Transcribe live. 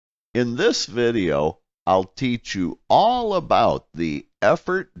In this video, I'll teach you all about the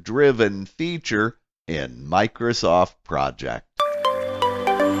effort-driven feature in Microsoft Project.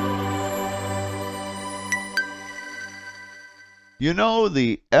 You know,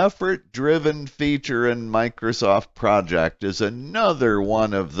 the effort-driven feature in Microsoft Project is another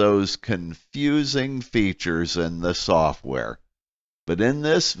one of those confusing features in the software. But in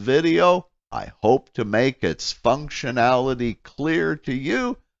this video, I hope to make its functionality clear to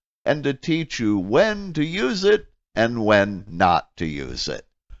you and to teach you when to use it and when not to use it.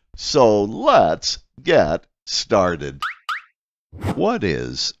 So let's get started. What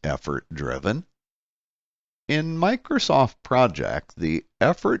is effort-driven? In Microsoft Project, the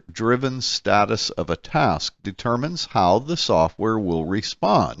effort-driven status of a task determines how the software will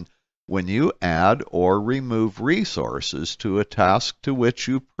respond when you add or remove resources to a task to which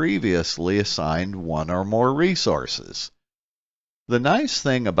you previously assigned one or more resources. The nice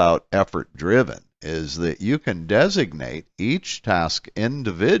thing about effort-driven is that you can designate each task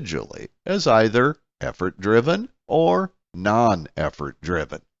individually as either effort-driven or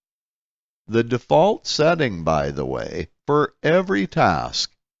non-effort-driven. The default setting, by the way, for every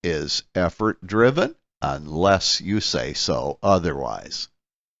task is effort-driven unless you say so otherwise.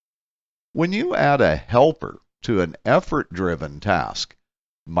 When you add a helper to an effort-driven task,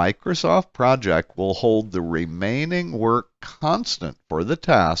 Microsoft Project will hold the remaining work constant for the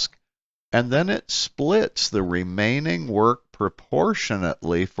task, and then it splits the remaining work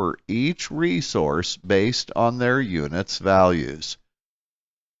proportionately for each resource based on their units' values.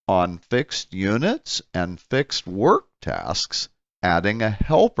 On fixed units and fixed work tasks, adding a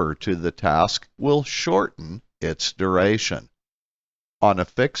helper to the task will shorten its duration. On a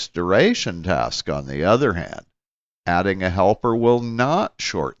fixed duration task, on the other hand, adding a helper will not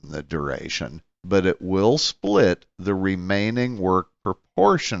shorten the duration, but it will split the remaining work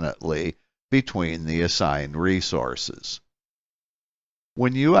proportionately between the assigned resources.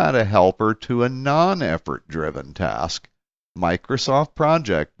 When you add a helper to a non-effort-driven task, Microsoft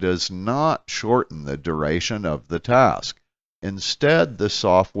Project does not shorten the duration of the task. Instead, the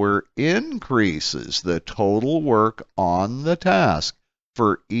software increases the total work on the task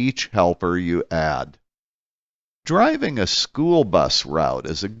for each helper you add. Driving a school bus route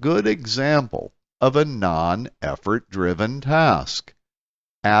is a good example of a non-effort-driven task.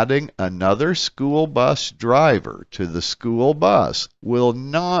 Adding another school bus driver to the school bus will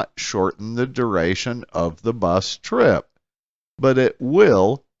not shorten the duration of the bus trip, but it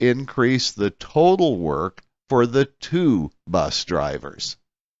will increase the total work for the two bus drivers.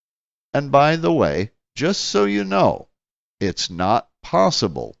 And by the way, just so you know, it's not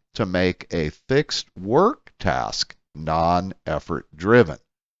possible to make a fixed work task non-effort driven.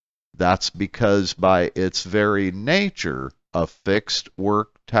 That's because by its very nature, a fixed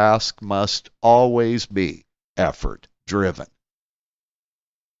work task must always be effort driven.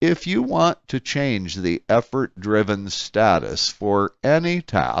 If you want to change the effort-driven status for any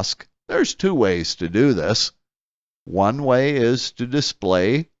task, there's two ways to do this. One way is to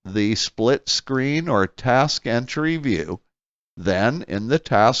display the split screen or task entry view. Then, in the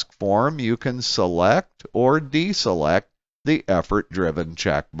task form, you can select or deselect the effort-driven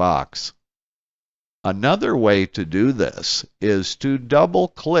checkbox. Another way to do this is to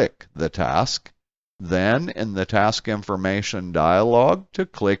double-click the task, then in the Task Information dialog to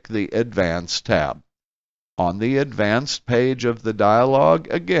click the Advanced tab. On the Advanced page of the dialog,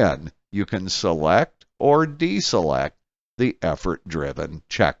 again, you can select or deselect the effort-driven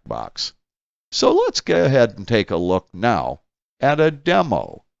checkbox. So let's go ahead and take a look now at a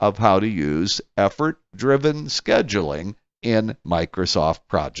demo of how to use effort-driven scheduling in Microsoft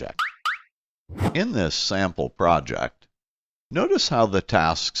Project. In this sample project, notice how the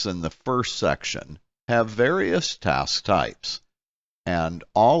tasks in the first section have various task types, and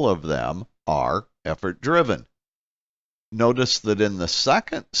all of them are effort-driven. Notice that in the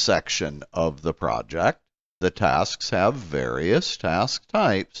second section of the project, the tasks have various task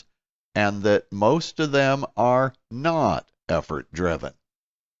types, and that most of them are not effort-driven.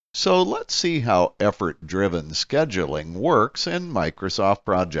 So let's see how effort-driven scheduling works in Microsoft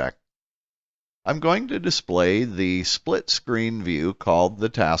Project. I'm going to display the split screen view called the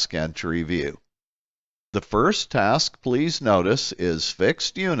Task Entry View. The first task, please notice, is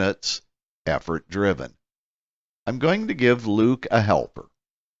fixed units, effort-driven. I'm going to give Luke a helper.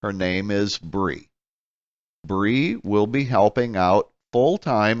 Her name is Bree. Bree will be helping out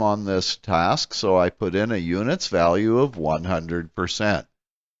full-time on this task, so I put in a units value of 100%.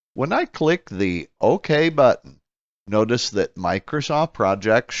 When I click the OK button, notice that Microsoft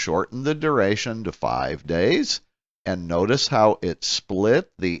Project shortened the duration to 5 days, And notice how it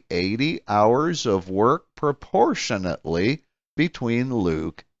split the 80 hours of work proportionately between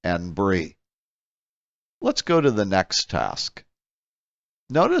Luke and Bree. Let's go to the next task.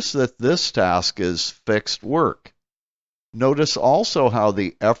 Notice that this task is fixed work. Notice also how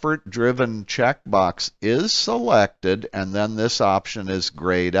the effort-driven checkbox is selected and then this option is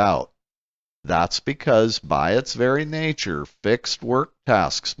grayed out. That's because by its very nature, fixed work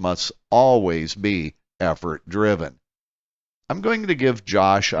tasks must always be effort-driven. I'm going to give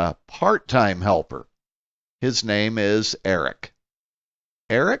Josh a part-time helper. His name is Eric.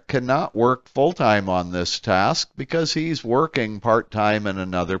 Eric cannot work full-time on this task because he's working part-time in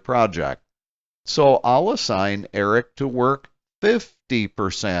another project. So I'll assign Eric to work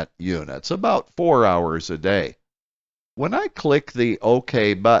 50% units, about 4 hours a day. When I click the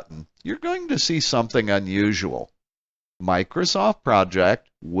OK button, you're going to see something unusual. Microsoft Project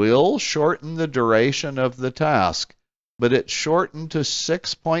will shorten the duration of the task, but it's shortened to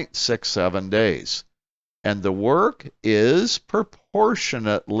 6.67 days. And the work is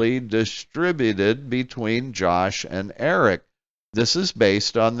proportionately distributed between Josh and Eric. This is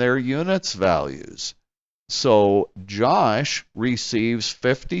based on their units values. So Josh receives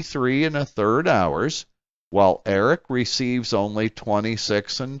 53 1/3 hours, while Eric receives only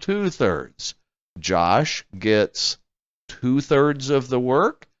 26 2/3. Josh gets 2/3 of the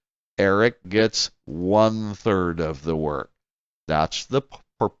work. Eric gets 1/3 of the work. That's the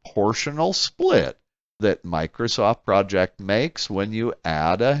proportional split that Microsoft Project makes when you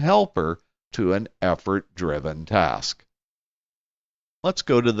add a helper to an effort-driven task. Let's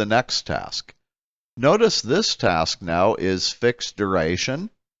go to the next task. Notice this task now is fixed duration,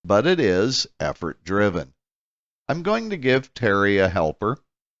 but it is effort-driven. I'm going to give Terry a helper.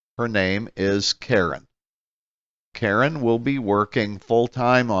 Her name is Karen. Karen will be working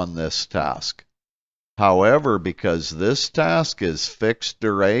full-time on this task. However, because this task is fixed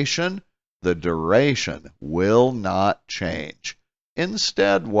duration, the duration will not change.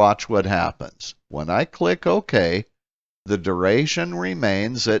 Instead, watch what happens. When I click OK, the duration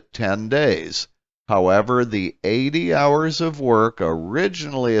remains at 10 days. However, the 80 hours of work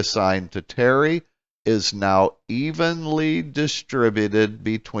originally assigned to Terry is now evenly distributed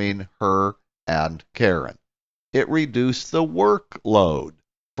between her and Karen. It reduced the workload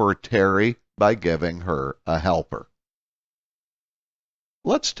for Terry by giving her a helper.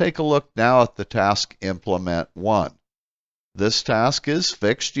 Let's take a look now at the task Implement 1. This task is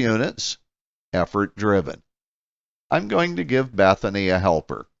fixed units, effort-driven. I'm going to give Bethany a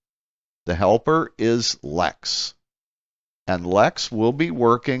helper. The helper is Lex, and Lex will be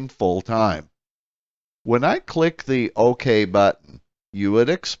working full-time. When I click the OK button, you would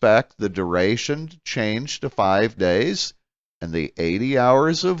expect the duration to change to 5 days and the 80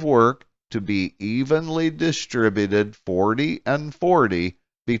 hours of work to be evenly distributed 40 and 40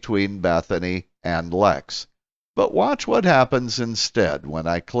 between Bethany and Lex. But watch what happens instead. When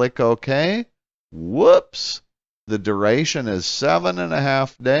I click OK, whoops, the duration is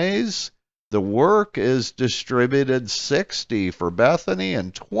 7.5 days. The work is distributed 60 for Bethany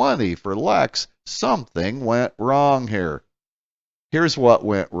and 20 for Lex. Something went wrong here. Here's what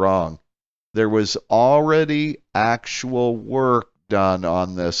went wrong. There was already actual work done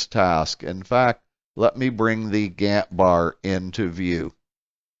on this task. In fact, let me bring the Gantt bar into view.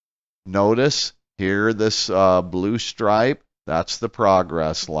 Notice here this blue stripe, that's the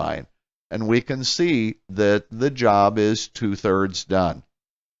progress line. And we can see that the job is 2/3 done.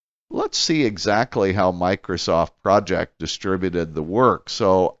 Let's see exactly how Microsoft Project distributed the work.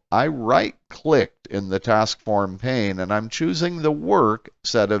 So I right-clicked in the task form pane and I'm choosing the work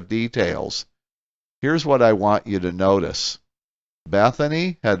set of details. Here's what I want you to notice.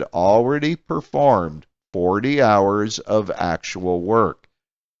 Bethany had already performed 40 hours of actual work.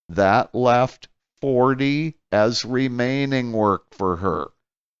 That left 40 as remaining work for her.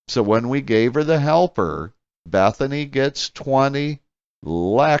 So when we gave her the helper, Bethany gets 20,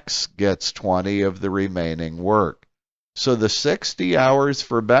 Lex gets 20 of the remaining work. So the 60 hours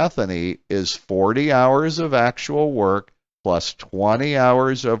for Bethany is 40 hours of actual work plus 20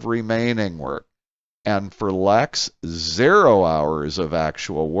 hours of remaining work. And for Lex, 0 hours of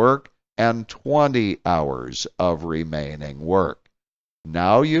actual work and 20 hours of remaining work.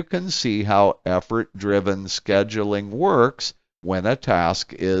 Now you can see how effort-driven scheduling works when a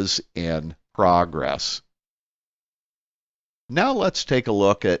task is in progress. Now let's take a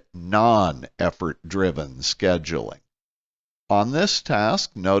look at non-effort-driven scheduling. On this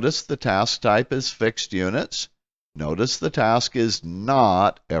task, notice the task type is fixed units. Notice the task is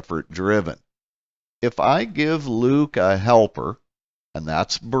not effort-driven. If I give Luke a helper, and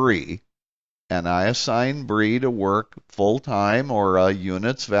that's Bree, and I assign Bree to work full-time or a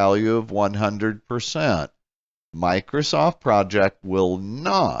unit's value of 100%. Microsoft Project will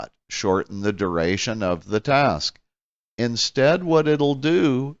not shorten the duration of the task. Instead, what it'll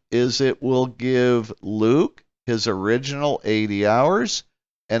do is it will give Luke his original 80 hours,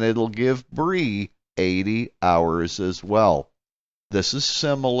 and it'll give Bree 80 hours as well. This is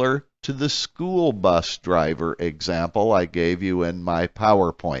similar to the school bus driver example I gave you in my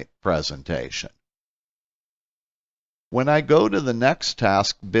PowerPoint presentation. When I go to the next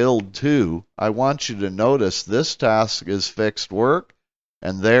task, Build 2, I want you to notice this task is fixed work,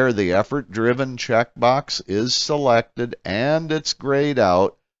 and there the effort-driven checkbox is selected and it's grayed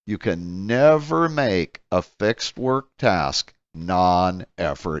out. You can never make a fixed work task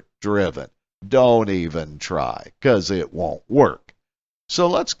non-effort driven. Don't even try, because it won't work. So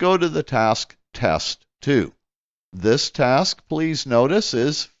let's go to the task Test 2. This task, please notice,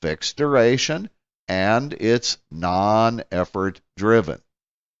 is fixed duration and it's non-effort driven.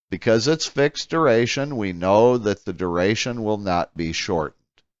 Because it's fixed duration, we know that the duration will not be shortened.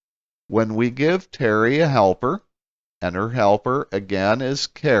 When we give Terry a helper, and her helper again is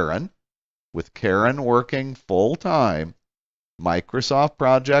Karen, with Karen working full-time, Microsoft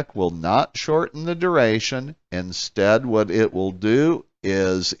Project will not shorten the duration. Instead, what it will do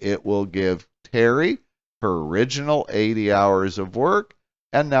is it will give Terry her original 80 hours of work,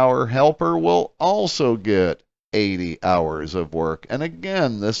 and now her helper will also get 80 hours of work. And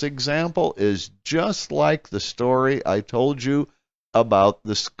again, this example is just like the story I told you about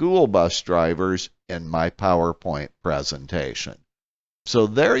the school bus drivers in my PowerPoint presentation. So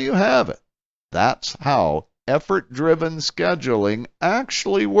there you have it. That's how effort-driven scheduling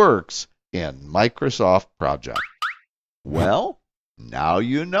actually works in Microsoft Project. Well, now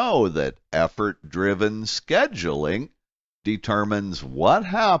you know that effort-driven scheduling determines what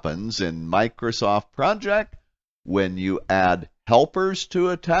happens in Microsoft Project when you add helpers to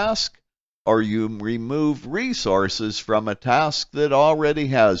a task or you remove resources from a task that already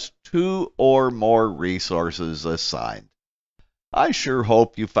has 2 or more resources assigned. I sure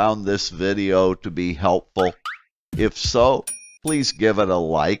hope you found this video to be helpful. If so, please give it a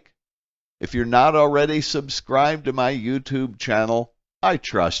like. If you're not already subscribed to my YouTube channel, I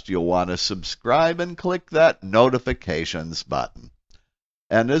trust you'll want to subscribe and click that notifications button.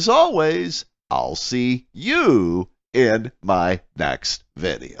 And as always, I'll see you in my next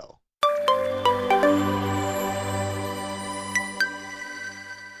video.